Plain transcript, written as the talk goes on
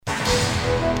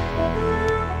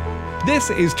This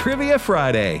is Trivia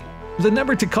Friday. The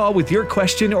number to call with your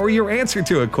question or your answer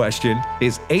to a question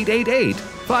is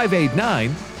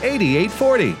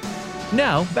 888-589-8840.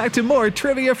 Now, back to more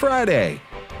Trivia Friday.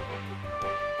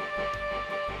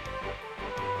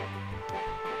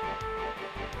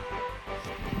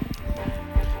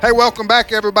 Hey, welcome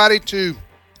back, everybody, to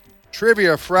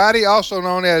Trivia Friday, also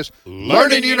known as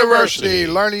Learning University.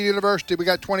 Learning University. We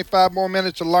got 25 more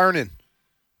minutes of learning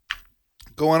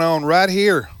going on right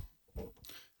here.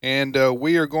 And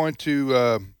we are going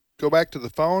to go back to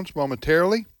the phones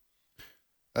momentarily.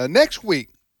 Next week,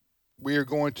 we are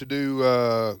going to do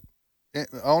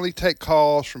only take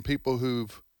calls from people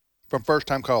from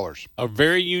first-time callers. A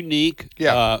very unique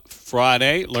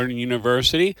Friday, Learning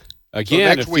University.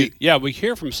 Again, so next week. We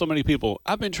hear from so many people.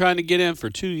 I've been trying to get in for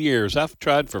 2 years. I've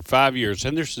tried for 5 years,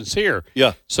 and they're sincere.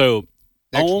 Yeah. So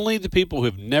only the people who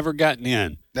have never gotten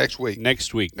in. Next week.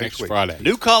 Next Friday.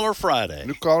 New Caller Friday.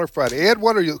 New Caller Friday. Ed,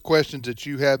 what are the questions that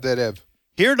you have that have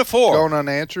heretofore gone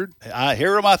unanswered?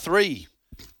 Here are my three.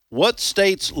 What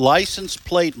state's license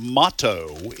plate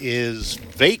motto is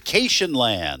Vacation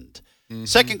Land? Mm-hmm.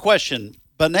 Second question,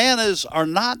 bananas are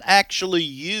not actually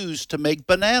used to make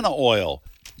banana oil.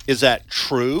 Is that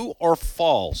true or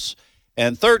false?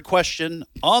 And third question,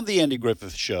 on the Andy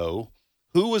Griffith Show,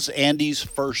 who was Andy's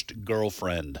first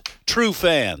girlfriend? True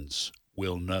fans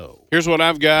will know. Here's what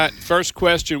I've got. First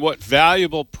question, what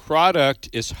valuable product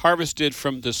is harvested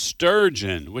from the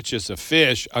sturgeon, which is a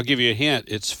fish? I'll give you a hint.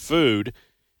 It's food.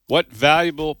 What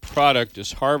valuable product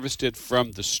is harvested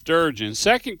from the sturgeon?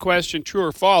 Second question, true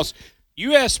or false?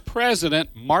 U.S. President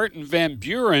Martin Van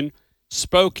Buren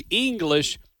spoke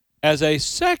English as a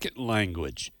second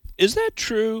language. Is that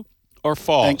true or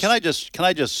false? And can I just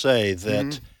say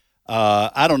that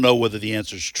I don't know whether the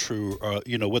answer is true or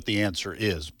what the answer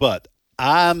is, but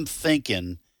I'm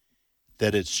thinking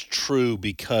that it's true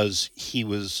because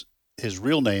his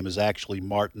real name is actually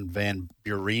Martin Van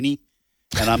Buren,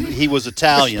 and he was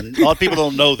Italian. A lot of people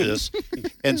don't know this,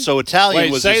 and so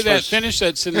Italian was his first. Finish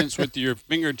that sentence with your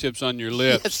fingertips on your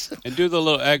lips, and do the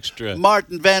little extra.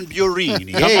 Martin Van Buren.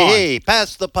 Hey,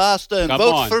 pass the pasta and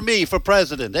vote for me for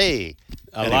president. Hey,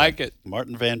 I like it.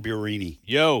 Martin Van Buren.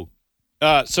 Yo.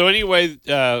 So anyway,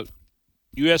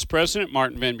 U.S. President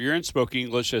Martin Van Buren spoke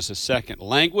English as a second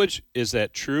language. Is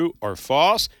that true or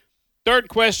false? Third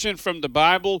question from the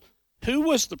Bible. Who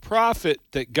was the prophet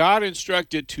that God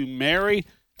instructed to marry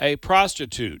a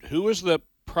prostitute? Who was the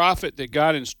prophet that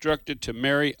God instructed to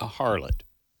marry a harlot?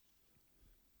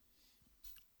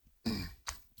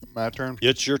 My turn?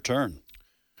 It's your turn.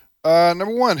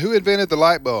 Number one, who invented the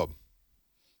light bulb?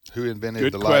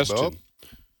 Light bulb?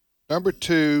 Number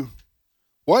two,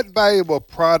 what valuable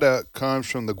product comes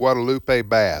from the Guadalupe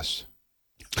bass?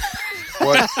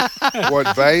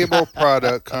 What valuable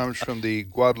product comes from the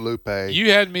Guadalupe? You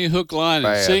had me hook, line,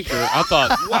 bass. and sinker. I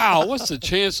thought, wow, what's the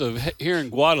chance of hearing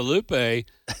Guadalupe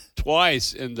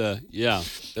twice in the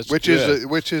that's which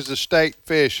good. is the state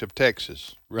fish of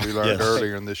Texas. Right. We learned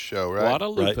earlier in this show, right?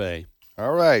 Guadalupe. Right.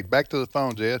 All right, back to the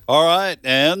phones, Ed. All right,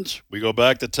 and we go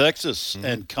back to Texas,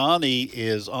 and Connie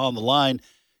is on the line.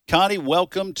 Connie,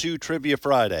 welcome to Trivia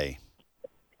Friday.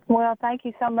 Well, thank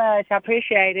you so much. I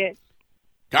appreciate it.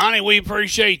 Connie, we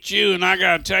appreciate you, and I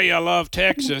got to tell you, I love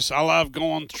Texas. I love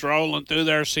going strolling through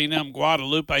there, seeing them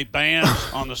Guadalupe bands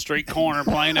on the street corner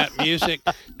playing that music,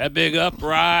 that big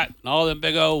upright, and all them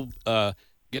big old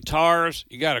guitars.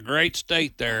 You got a great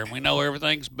state there, and we know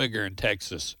everything's bigger in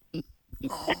Texas.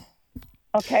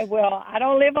 Okay, well, I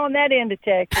don't live on that end of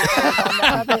Texas. I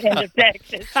live on the other end of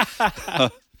Texas.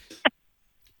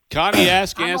 Connie,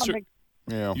 ask, answer.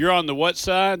 Yeah. You're on the what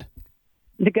side?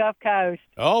 The Gulf Coast.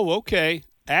 Oh, okay.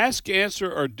 Ask,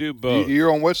 answer, or do both.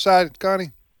 You're on what side, Connie?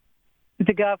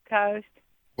 The Gulf Coast.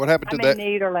 What happened to I'm that? in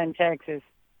Nederland, Texas.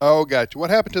 Oh, gotcha. What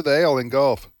happened to the L in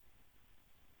Gulf?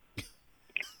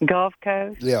 Gulf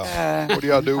Coast? Yeah. What do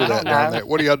y'all do with that down there?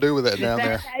 What do y'all do with that down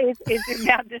there? It's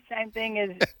about the same thing as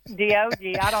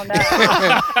DOG. I don't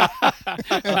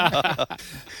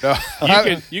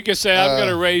know. You can say I'm going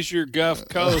to raise your Gulf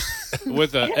Coast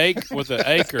with an acorn. With an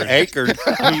acorn.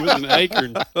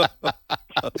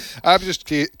 I'm just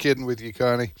kidding with you,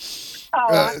 Connie.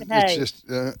 Oh, It's just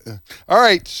all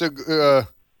right. So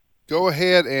go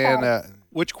ahead and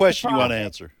Which question you want to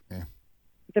answer?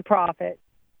 The prophet.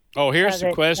 Oh, here's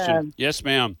the question. Yes,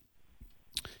 ma'am.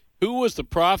 Who was the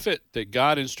prophet that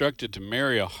God instructed to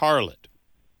marry a harlot?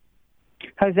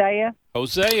 Hosea.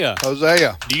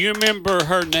 Hosea. Do you remember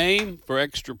her name for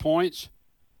extra points?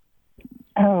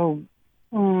 Oh.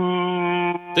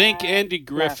 Think Andy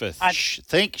Griffith.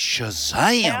 Think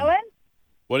Shazam. Helen?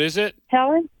 What is it?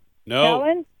 Helen? No.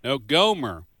 Helen? No,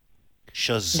 Gomer.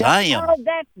 Shazam. Oh,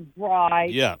 that's right.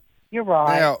 Yeah. You're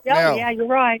right. Now- yeah, you're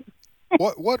right.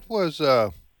 What was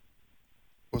the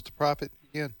prophet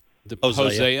again? The Hosea.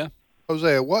 Hosea.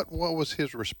 Hosea, what was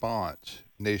his response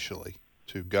initially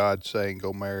to God saying,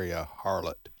 go marry a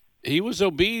harlot? He was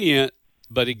obedient,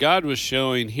 but God was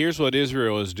showing, here's what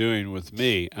Israel is doing with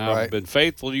me. I've Right. been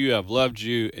faithful to you. I've loved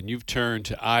you, and you've turned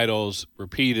to idols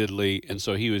repeatedly. And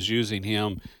so he was using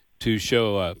him to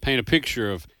show, paint a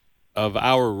picture of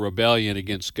our rebellion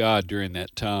against God during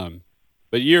that time.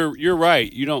 But you're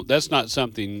right. That's not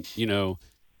something,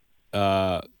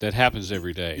 that happens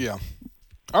every day. Yeah.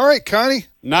 All right, Connie.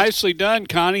 Nicely done,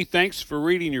 Connie. Thanks for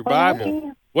reading your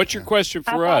Bible. What's your question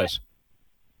for us?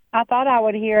 I thought I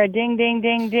would hear a ding, ding,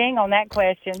 ding, ding on that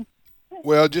question.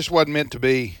 Well, it just wasn't meant to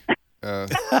be,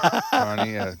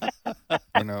 Connie.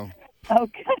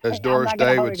 Okay. As Doris I'm not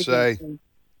gonna Day hold would it say. against you.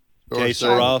 Doris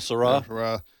Day-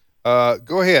 Sarah.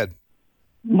 Go ahead.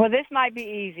 Well, this might be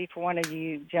easy for one of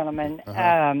you gentlemen.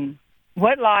 Uh-huh.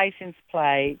 What license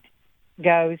plate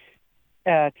goes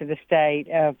to the state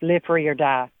of live free or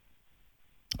die?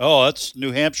 Oh, that's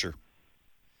New Hampshire.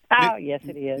 Oh, yes,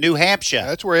 it is. New Hampshire.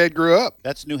 That's where Ed grew up.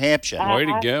 That's New Hampshire. Way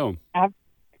to go.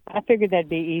 I figured that'd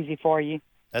be easy for you.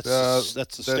 That's the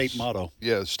state that's- motto.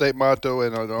 Yeah, state motto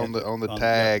and on the on-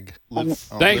 tag. Live-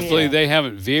 Thankfully, Yeah. they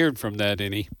haven't veered from that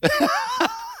any.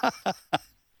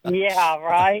 Yeah,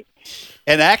 right.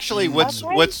 And actually, what's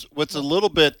Okay. what's a little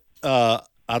bit I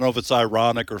don't know if it's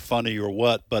ironic or funny or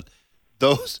what, but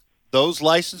those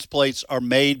license plates are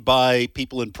made by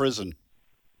people in prison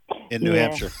in New Yeah.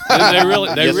 Hampshire. They really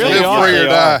Yes, really Live are. free or They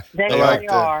die. are. They I really like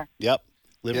that. are. Yep,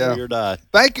 live Yeah. free or die.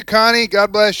 Thank you, Connie.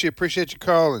 God bless you. Appreciate you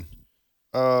calling.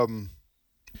 If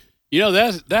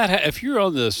you're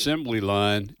on the assembly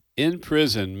line in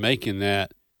prison making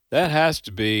that has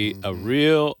to be a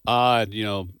real odd.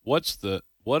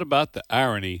 What about the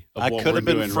irony of I what could we're have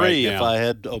been doing free right if now? I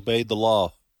had obeyed the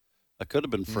law. I could have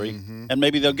been free, and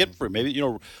maybe they'll get free. Maybe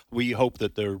we hope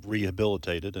that they're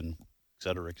rehabilitated and et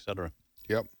cetera, et cetera.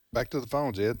 Yep. Back to the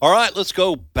phones, Ed. All right, let's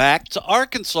go back to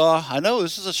Arkansas. I know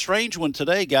this is a strange one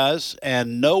today, guys,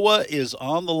 and Noah is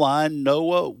on the line.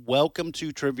 Noah, welcome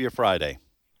to Trivia Friday.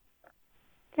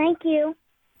 Thank you.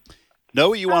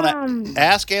 Noah, you want to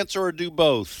ask, answer, or do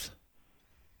both?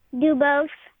 Do both.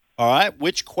 All right,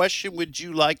 which question would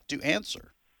you like to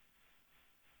answer?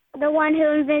 The one who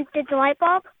invented the light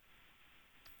bulb?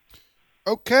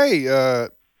 Okay,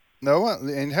 Noah,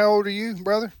 and how old are you,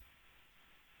 brother?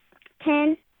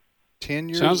 10. 10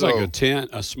 years Sounds old. like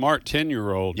a smart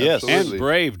 10-year-old. Yes. and Absolutely.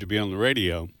 brave to be on the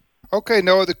radio. Okay,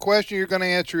 Noah, the question you're going to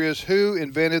answer is who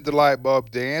invented the light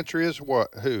bulb? The answer is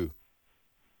what? Who?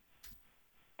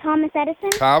 Thomas Edison?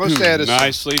 Thomas Edison.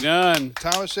 Nicely done.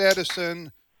 Thomas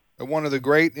Edison, one of the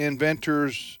great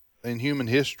inventors in human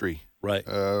history. Right.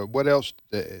 What else?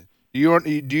 Do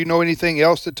you know anything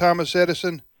else that Thomas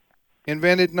Edison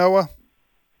invented, Noah?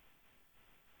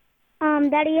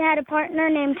 That he had a partner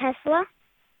named Tesla.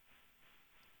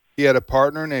 He had a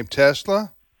partner named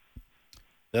Tesla.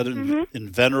 That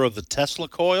inventor of the Tesla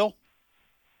coil?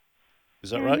 Is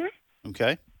that right?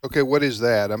 Okay. Okay, what is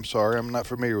that? I'm sorry, I'm not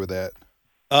familiar with that.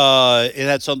 It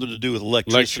had something to do with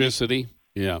Electricity.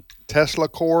 Yeah. Tesla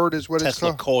cord is what Tesla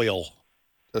it's called? coil.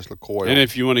 Tesla coil. And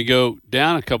if you want to go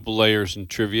down a couple layers in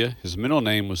trivia, his middle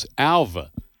name was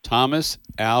Alva. Thomas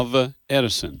Alva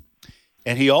Edison.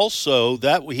 And he also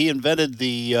he invented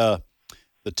the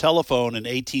telephone in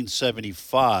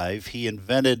 1875. He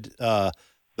invented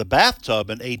the bathtub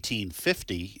in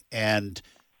 1850, and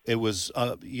it was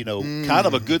kind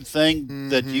of a good thing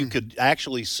that you could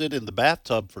actually sit in the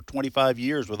bathtub for 25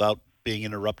 years without being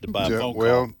interrupted by a phone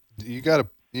well, call. you got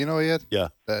Ed? Yeah.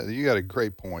 You got a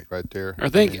great point right there. I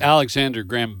think Alexander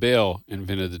Graham Bell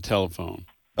invented the telephone.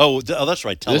 Oh, that's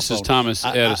right. Telephone. This is Thomas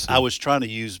Edison. I was trying to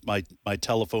use my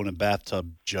telephone and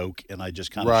bathtub joke, and I just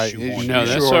kind of Right. shoehorned No, it.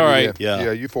 that's all right. Yeah.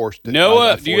 Yeah, you forced it.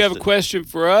 Noah, I do you have a forced it. question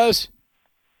for us?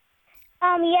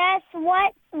 Yes.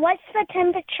 What's the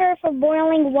temperature for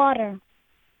boiling water?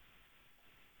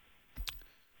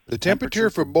 The temperature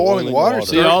for boiling water. is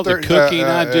See all the 30 cooking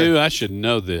I do? I should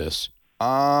know this.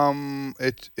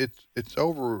 It's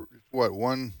over what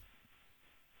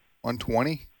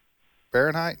 120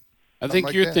 Fahrenheit. I think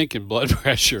like you're that. thinking blood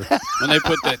pressure when they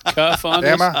put that cuff on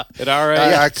Am us I? at our age.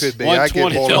 I could be. I get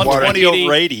 120 boiling water. 120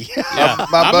 over 80. Yeah.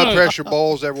 My I'm blood gonna- pressure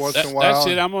boils every once in a while. That's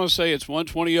it. I'm going to say it's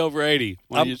 120 over 80.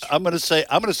 When you- I'm going to say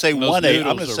Those 180. I'm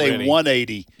going to noodles are say ready.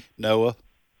 180. Noah.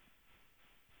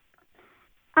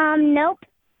 Nope.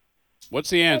 what's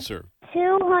the answer?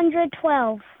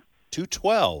 212.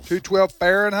 212. 212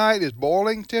 Fahrenheit is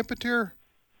boiling temperature.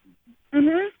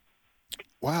 Mm-hmm.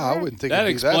 Wow, I wouldn't think That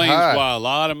it'd be that explains high. why a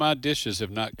lot of my dishes have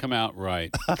not come out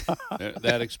right.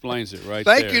 that explains it right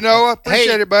Thank there. you, Noah.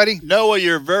 Appreciate it, buddy. Noah,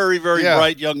 you're a very, very Yeah.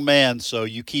 bright young man, so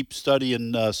you keep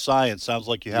studying science. Sounds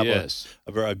like you have Yes.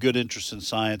 a good interest in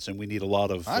science, and we need a lot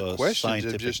of My questions have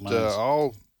scientific just minds.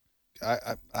 all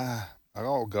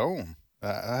gone.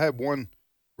 I have one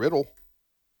riddle.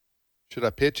 Should I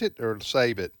pitch it or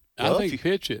save it? I Well, think if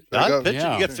pitch it. There you go. I'd pitch it.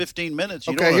 Yeah. You got 15 minutes.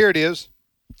 You Okay, don't here it is.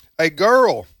 A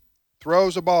girl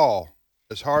throws a ball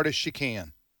as hard as she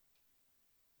can.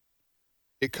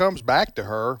 It comes back to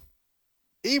her,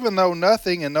 even though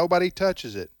nothing and nobody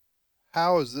touches it.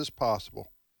 How is this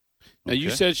possible? Now, you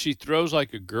Okay. said she throws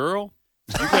like a girl?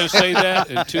 You're going to say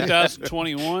that in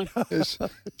 2021?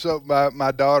 So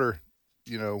my daughter,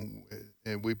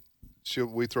 and we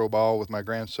throw a ball with my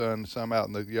grandson, some out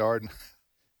in the yard. And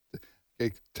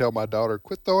I tell my daughter,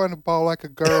 quit throwing the ball like a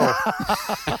girl.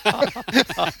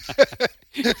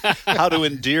 How to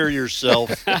endear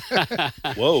yourself.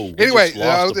 Whoa. we Anyway, just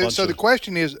lost a bunch so the of-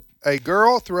 question is, a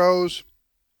girl throws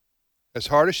as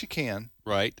hard as she can.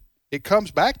 Right. It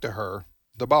comes back to her,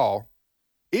 the ball,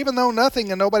 even though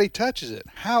nothing and nobody touches it.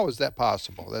 How is that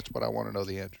possible? That's what I want to know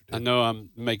the answer I to. know I'm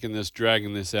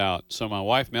dragging this out. So my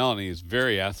wife, Melanie, is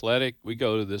very athletic. We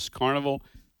go to this carnival.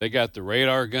 They got the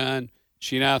radar gun.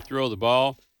 She and I throw the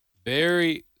ball.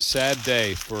 Very sad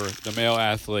day for the male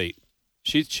athlete.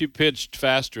 She pitched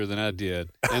faster than I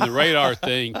did. And the radar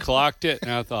thing clocked it.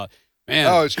 And I thought, man.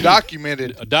 Oh, it's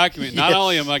documented. A document. Not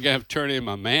only am I going to have to turn in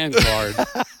my man card,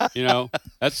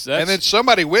 that's And then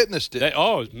somebody witnessed it.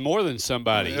 it's more than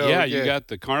somebody. Oh, Yeah, okay. you got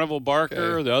the carnival barker,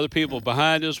 Okay. the other people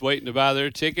behind us waiting to buy their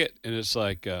ticket, and it's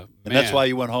like, And that's why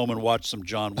you went home and watched some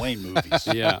John Wayne movies.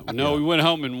 Yeah, no, we went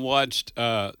home and watched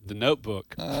The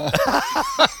Notebook.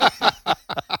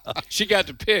 She got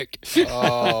to pick.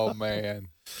 Oh, man.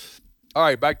 All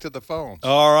right, back to the phones.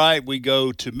 All right, we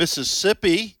go to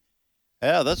Mississippi.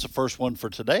 Yeah, that's the first one for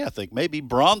today, I think. Maybe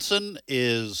Bronson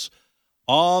is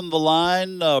on the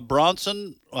line.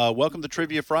 Bronson, welcome to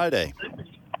Trivia Friday.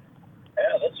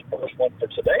 Yeah, that's the first one for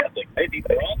today, I think. Maybe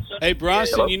Bronson. Hey,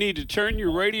 Bronson, you need to turn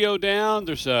your radio down.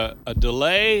 There's a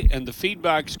delay, and the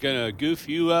feedback's going to goof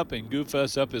you up and goof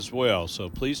us up as well. So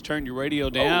please turn your radio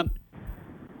down.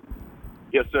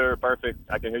 Yes, sir. Perfect.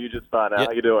 I can hear you just fine now. Yeah.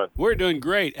 How you doing? We're doing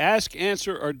great. Ask,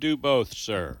 answer, or do both,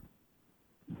 sir.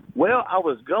 Well, I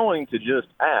was going to just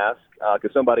ask,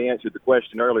 because somebody answered the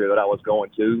question earlier that I was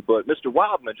going to, but Mr.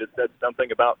 Wildman just said something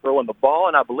about throwing the ball,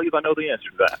 and I believe I know the answer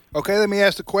to that. Okay, let me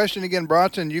ask the question again,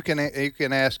 Bronson. You can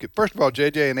ask it. First of all,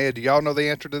 JJ and Ed, do y'all know the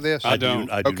answer to this? I don't.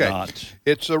 I do Okay. not.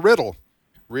 It's a riddle,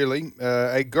 really.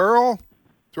 A girl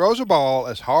throws a ball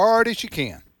as hard as she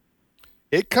can.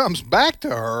 It comes back to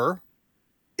her,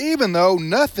 even though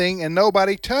nothing and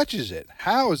nobody touches it.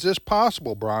 How is this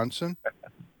possible, Bronson?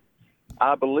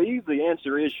 I believe the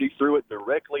answer is she threw it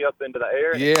directly up into the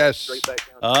air. And Yes. Straight back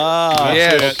down. Ah,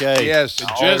 Yes. okay. Yes. It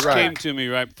All just right. came to me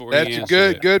right before That's he a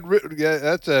answered good, it.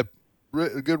 that's a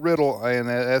good riddle, and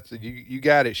that's you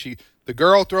got it. The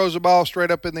girl throws the ball straight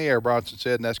up in the air. Bronson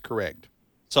said, and that's correct.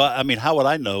 So, I mean, how would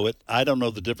I know it? I don't know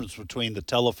the difference between the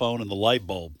telephone and the light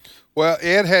bulb. Well,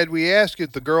 Ed, had we asked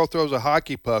if the girl throws a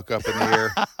hockey puck up in the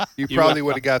air, you probably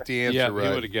would have got the answer Yeah, right.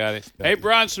 he would have got it. Hey,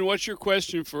 Bronson, what's your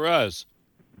question for us?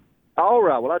 All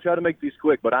right. Well, I'll try to make these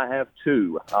quick, but I have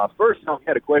two. First, I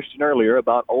had a question earlier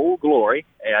about Old Glory,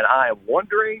 and I am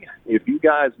wondering if you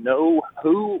guys know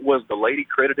who was the lady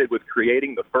credited with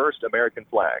creating the first American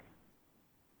flag.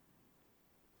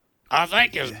 I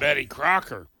think it's Betty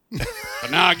Crocker.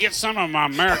 But now I get some of my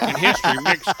American history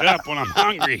mixed up when I'm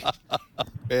hungry.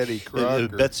 Betty Crocker.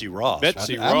 Betsy Ross.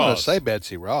 Betsy I'm going to Ross. say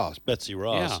Betsy Ross. Betsy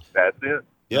Ross. Yeah. That's it.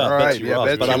 Yeah, All right, Betsy yeah, Ross.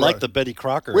 Betsy But I like Ross. the Betty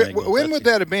Crocker When, angle. when Betsy. would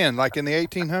that have been? Like in the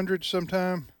 1800s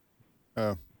sometime?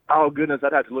 Oh, goodness,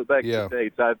 I'd have to look back Yeah. at the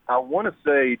dates. I want to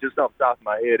say, just off the top of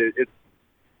my head,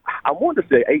 I want to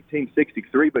say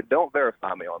 1863, but don't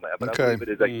verify me on that. But Okay. I believe it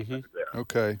is 1800 there.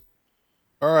 Okay.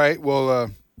 All right.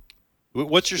 Well,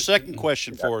 What's your second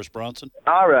question for us, Bronson?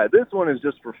 All right, this one is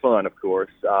just for fun, of course.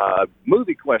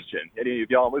 Movie question. Any of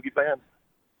y'all movie fans?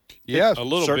 yes. A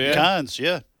little Certain bit. kinds,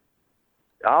 yeah.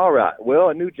 All right. Well,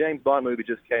 a new James Bond movie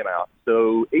just came out.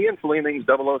 So Ian Fleming's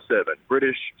 007,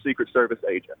 British Secret Service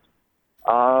agent.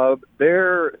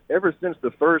 Ever since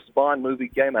the first Bond movie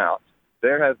came out,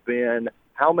 there have been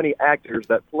how many actors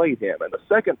that played him? And the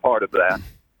second part of that,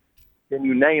 can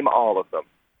you name all of them?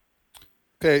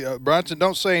 Okay, Bronson,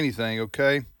 don't say anything,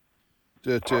 okay?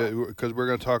 Because we're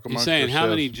going to talk He's amongst saying ourselves. how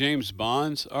many James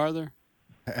Bonds are there?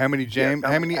 How many James?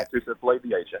 Yes, how many actors that played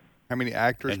the agent?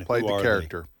 actors And played who the are they?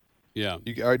 character? Yeah.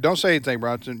 All right, don't say anything,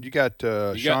 Bronson. You got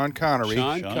Sean Connery.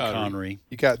 Sean Sean Connery. Connery.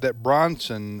 You got that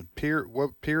Bronson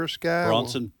Pierce guy.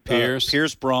 Bronson Pierce.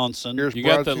 Pierce Bronson. Pierce You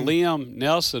got the Bronson. Liam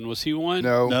Nelson. Was he one?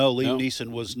 No. No, Liam No.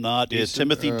 Neeson was not. Neeson.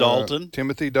 Timothy Dalton.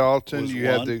 Timothy Dalton. was You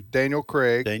had one. the Daniel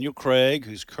Craig. Daniel Craig,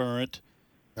 who's current.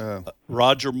 Uh,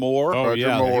 Roger Moore. Oh, Roger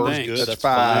yeah. Moore. was thanks. good. That's That's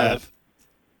five.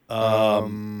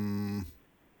 five.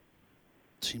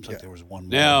 Seems like there was one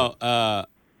more. Now,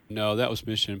 no, that was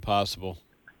Mission Impossible.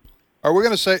 Are we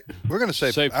going to say? We're going to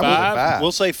say. Say I'm gonna say five? five.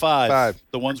 We'll say five. Five.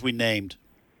 The ones we named.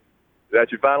 Is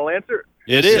that your final answer?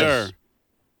 It Yes, is. sir.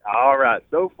 All right.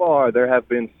 So far, there have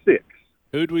been six.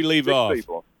 Who'd we leave Six off?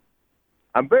 people.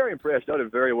 I'm very impressed. I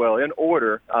did very well. In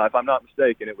order, if I'm not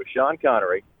mistaken, it was Sean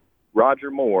Connery, Roger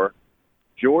Moore,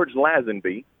 George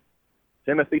Lazenby,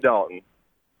 Timothy Dalton,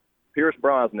 Pierce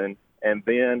Brosnan, and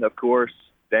then, of course,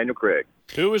 Daniel Craig.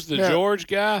 Who was the Yeah. George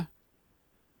guy?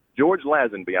 George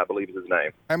Lazenby, I believe is his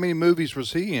name. How many movies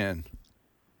was he in?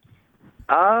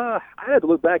 I had to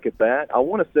look back at that. I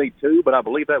want to say two, but I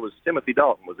believe that was Timothy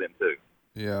Dalton was in two.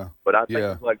 Yeah. But I think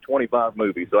Yeah. it was like 25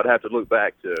 movies, so I'd have to look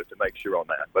back to make sure on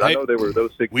that. But Hey, I know there were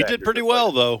those six. We did actors pretty that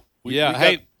well, played. though. We Yeah. got-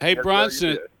 Hey, Yes, sir, you Bronson,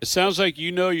 did. it sounds like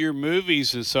you know your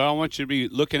movies, and so I want you to be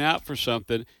looking out for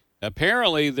something.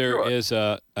 Apparently, there Sure. is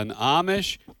an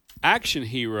Amish action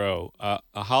hero, a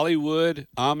Hollywood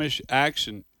Amish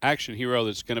action hero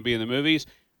that's going to be in the movies.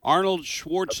 Arnold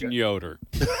Schwarzenegger.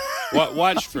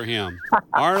 Watch for him.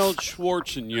 Arnold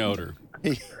Schwarzenegger.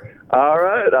 All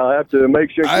right, I'll have to make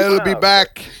sure. I'll be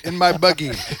back in my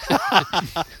buggy.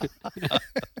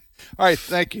 All right,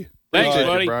 thank you. Thanks, Appreciate you,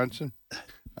 buddy. Bronson.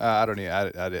 I don't even.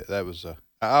 I did. That was.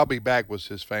 I'll be back was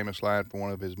his famous line from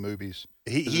one of his movies.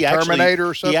 Is He it actually, Terminator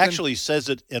or something? He actually says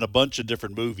it in a bunch of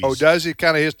different movies. Oh, does he?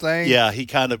 Kind of his thing. Yeah, he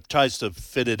kind of tries to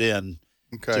fit it in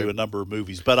Okay. to a number of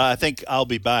movies. But I think I'll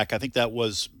be back. I think that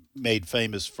was made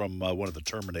famous from one of the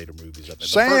Terminator movies. I think. The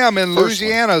Sam in first one.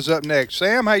 Louisiana's up next.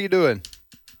 Sam, how you doing?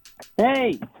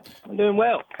 Hey, I'm doing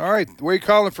well. All right, where you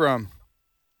calling from?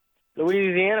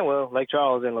 Louisiana, well, Lake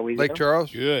Charles in Louisiana. Lake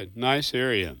Charles. Good. Nice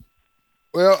area.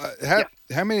 Well,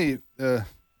 how many? I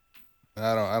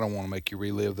don't want to make you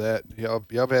relive that. Y'all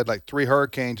have had like 3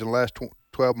 hurricanes in the last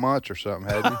 12 months or something,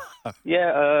 haven't you?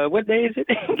 Yeah, what day is it?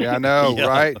 Yeah, I know, Yeah.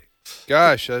 right?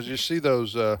 Gosh, I just see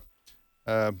those. It's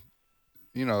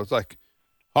like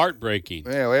Heartbreaking.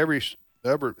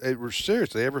 it was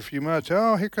seriously every few months.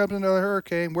 Oh, here comes another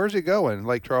hurricane. Where's it going?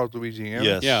 Lake Charles, Louisiana.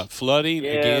 Yes. Yeah, flooding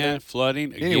Yeah, again,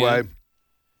 flooding again. Anyway,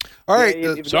 all right.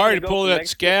 Yeah, if- Sorry If to you go pull from that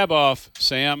Mexico- scab off,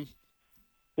 Sam.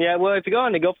 Yeah, well, if you go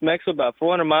on the Gulf of Mexico about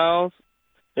 400 miles,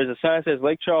 there's a sign that says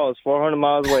Lake Charles 400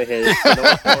 miles away. Headed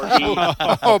north, northeast.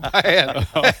 oh man,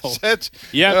 that's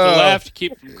You have to laugh to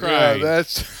keep from crying. Yeah,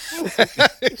 that's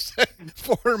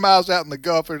 400 miles out in the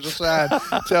Gulf. There's a sign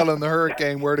telling the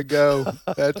hurricane where to go.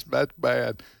 That's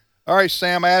bad. All right,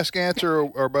 Sam, ask, answer,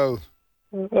 or both.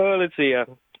 Let's see.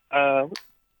 I'd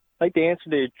like to answer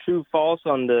the true false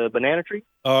on the banana tree.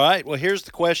 All right. Well, here's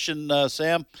the question,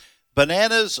 Sam.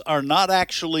 Bananas are not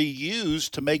actually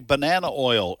used to make banana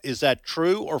oil. Is that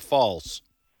true or false?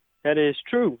 That is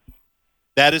true.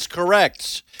 That is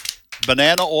correct.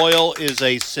 Banana oil is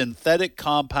a synthetic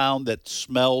compound that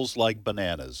smells like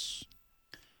bananas.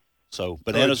 So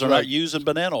bananas it's are like- not used in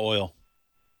banana oil.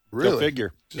 Really? Go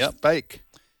figure. Just Yep. fake.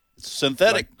 It's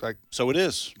synthetic. Like So it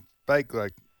is. fake,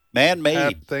 like Man-made.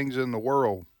 half things in the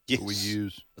world that we Yes.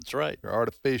 use That's right. are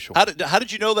artificial. How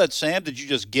did you know that, Sam? Did you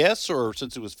just guess, or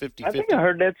since it was 50-50? I think I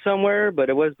heard that somewhere, but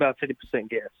it was about 50%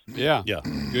 guess. Yeah. Yeah.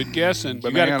 Good guessing. You got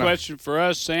a Banana. question for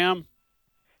us, Sam?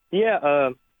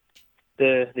 Yeah,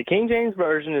 the King James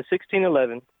Version is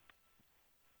 1611.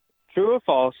 True or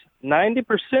false,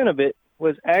 90% of it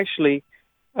was actually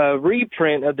a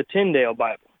reprint of the Tyndale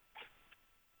Bible.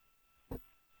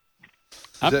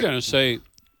 I'm that- going to say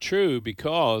true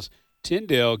because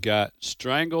Tyndale got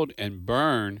strangled and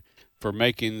burned for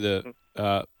making the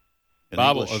In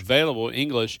Bible English. available in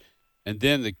English. And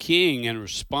then the king, in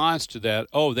response to that,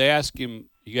 they asked him,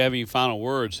 you have any final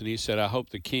words? And he said, I hope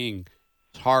the king's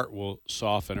heart will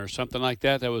soften or something like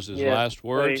that. That was his last So he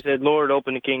words. said, Lord,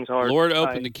 open the king's heart. Lord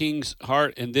opened the king's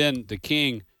heart. And then the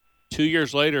king, 2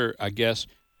 years later, I guess,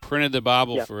 printed the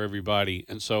Bible Yeah. for everybody.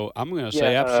 And so I'm going to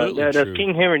say absolutely there's true.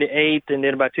 King Henry VIII, and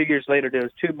then about 2 years later, there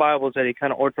was 2 Bibles that he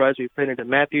kind of authorized. We printed the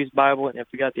Matthew's Bible, and I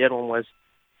forgot the other one was.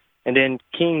 And then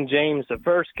King James I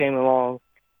came along,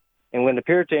 and when the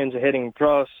Puritans are heading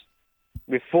across,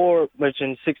 before, which in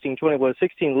 1620 was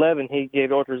 1611, he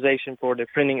gave authorization for the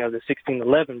printing of the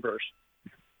 1611 verse.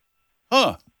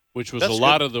 Huh. Which was That's a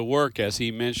lot good. of the work, as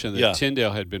he mentioned, that Yeah.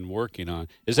 Tyndale had been working on.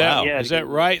 Is Wow. that Yeah, is that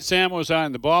right, Sam? Was I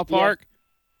in the ballpark?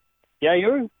 Yeah,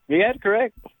 you had it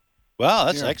correct. Wow,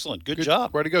 that's excellent. Good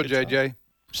job. Way to go, JJ.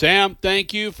 Sam,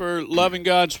 thank you for loving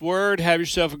God's Word. Have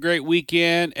yourself a great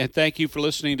weekend, and thank you for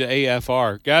listening to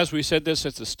AFR. Guys, we said this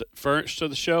at the first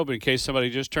of the show, but in case somebody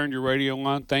just turned your radio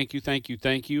on, thank you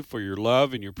for your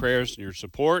love and your prayers and your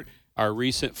support. Our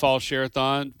recent Fall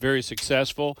Share-a-thon, very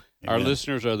successful. Amen. Our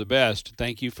listeners are the best.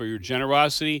 Thank you for your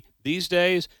generosity. These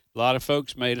days, a lot of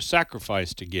folks made a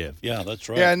sacrifice to give. Yeah, that's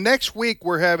right. Yeah, next week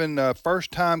we're having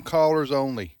first-time callers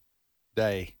only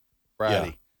day, Friday.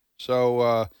 Yeah.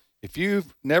 So if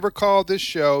you've never called this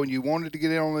show and you wanted to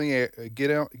get in on the air,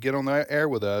 get on the air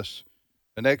with us,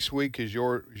 the next week is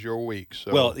your week.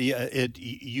 So. Well,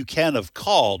 you can have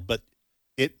called, but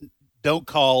don't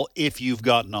call if you've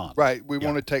gotten on. Right. We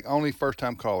want to take only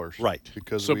first-time callers. Right.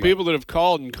 Because people that have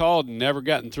called and never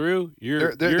gotten through,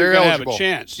 you're they're going to have eligible. a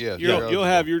chance. Yes, you'll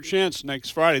have your chance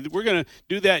next Friday. We're going to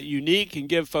do that unique and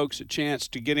give folks a chance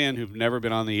to get in who've never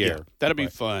been on the air. That'll be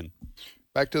fun.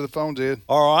 Back to the phones, Ed.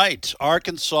 All right,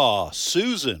 Arkansas.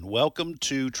 Susan, welcome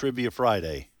to Trivia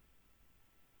Friday.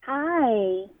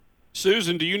 Hi.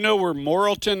 Susan, do you know where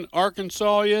Morrilton,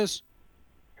 Arkansas is?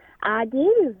 I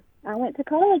do. I went to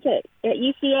college at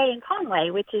UCA in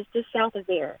Conway, which is just south of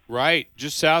there. Right,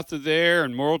 just south of there.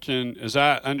 And Morrilton, as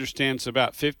I understand, is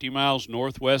about 50 miles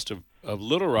northwest of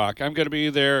Little Rock. I'm going to be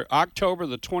there October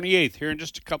the 28th, here in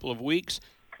just a couple of weeks.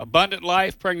 Abundant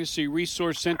Life Pregnancy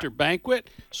Resource Center banquet.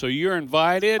 So you're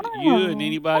invited, you and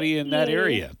anybody in that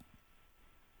area.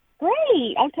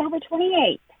 Great, October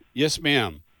 28th. Yes,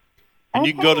 ma'am. And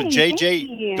you can go to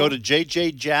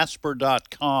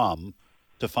jjjasper.com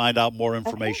to find out more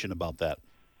information about that.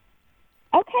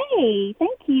 Okay,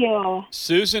 thank you.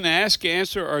 Susan, ask,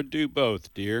 answer, or do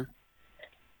both, dear.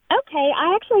 Okay,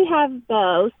 I actually have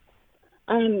both.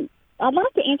 I'd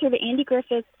like to answer the Andy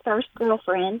Griffith first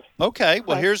girlfriend. Okay,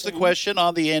 well, here's the question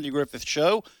on the Andy Griffith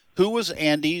Show. Who was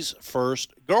Andy's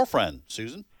first girlfriend,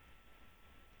 Susan?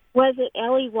 Was it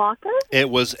Ellie Walker? It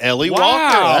was Ellie Wow,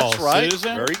 Walker. That's right.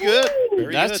 Susan. Very good.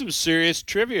 That's some serious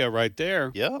trivia right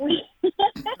there. Yeah.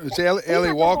 It's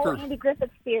Ellie Walker. Andy Griffith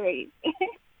series.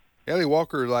 Ellie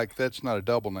Walker, that's not a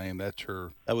double name. That's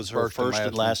her. That was her first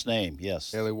and last name.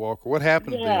 Yes. Ellie Walker. What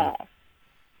happened to them?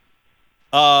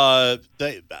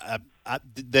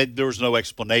 There was no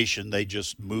explanation. They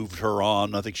just moved her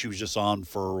on. I think she was just on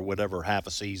for half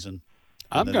a season.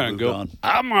 I'm gonna go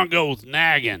with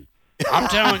nagging. I'm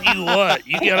telling you what,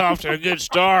 you get off to a good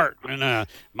start. And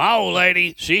my old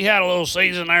lady, she had a little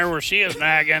season there where she was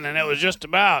nagging, and it was just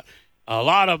about a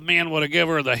lot of men would have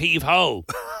given her the heave-ho,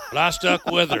 but I stuck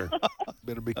with her.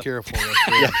 Better be careful.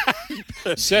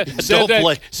 Said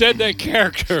that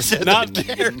character, not me.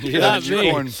 Not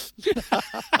me.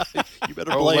 You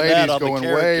better blame that on the character. Old lady's going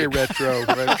way retro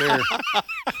right there.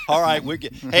 All right,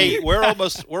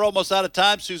 we're almost out of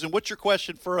time, Susan. What's your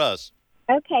question for us?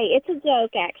 Okay, it's a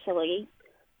joke, actually.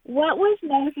 What was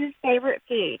Moses' favorite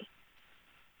food?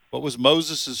 What was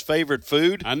Moses' favorite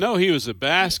food? I know he was a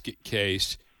basket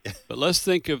case, but let's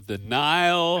think of the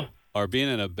Nile or being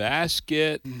in a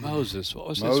basket. Moses, what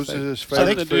was Moses' his favorite food?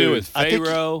 Something to do with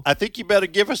Pharaoh. I think you better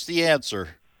give us the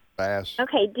answer. Pass.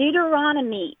 Okay,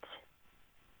 Deuteronomy.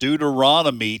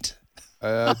 Deuteronomy.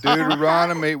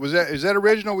 Deuteronomy. Is that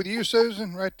original with you,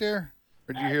 Susan, right there?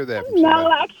 Or did you hear that?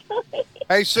 No, actually.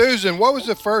 Hey, Susan, what was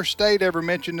the first state ever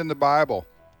mentioned in the Bible?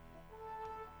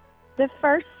 The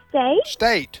first state?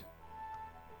 State.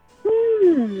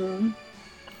 The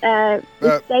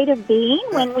state of being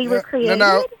when we were created?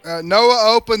 No.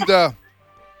 Noah opened the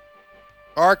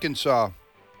Arkansas.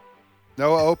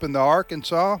 Noah opened the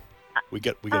Arkansas. We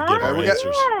got to get our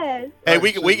answers. Yes. Hey,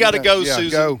 we got to go, Susan.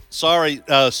 Go. Sorry,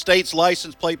 state's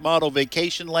license plate model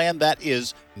vacation land. That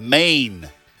is Maine.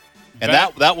 And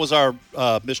that was our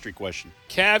mystery question.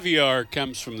 Caviar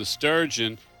comes from the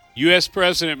sturgeon. U.S.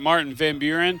 President Martin Van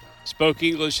Buren spoke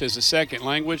English as a second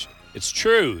language. It's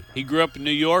true. He grew up in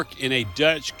New York in a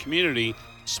Dutch community,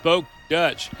 spoke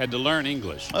Dutch, had to learn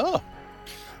English. Oh.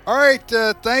 All right.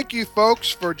 Thank you, folks,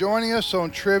 for joining us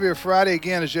on Trivia Friday.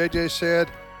 Again, as JJ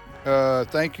said,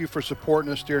 thank you for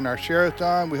supporting us during our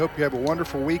share-a-thon. We hope you have a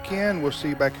wonderful weekend. We'll see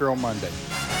you back here on Monday.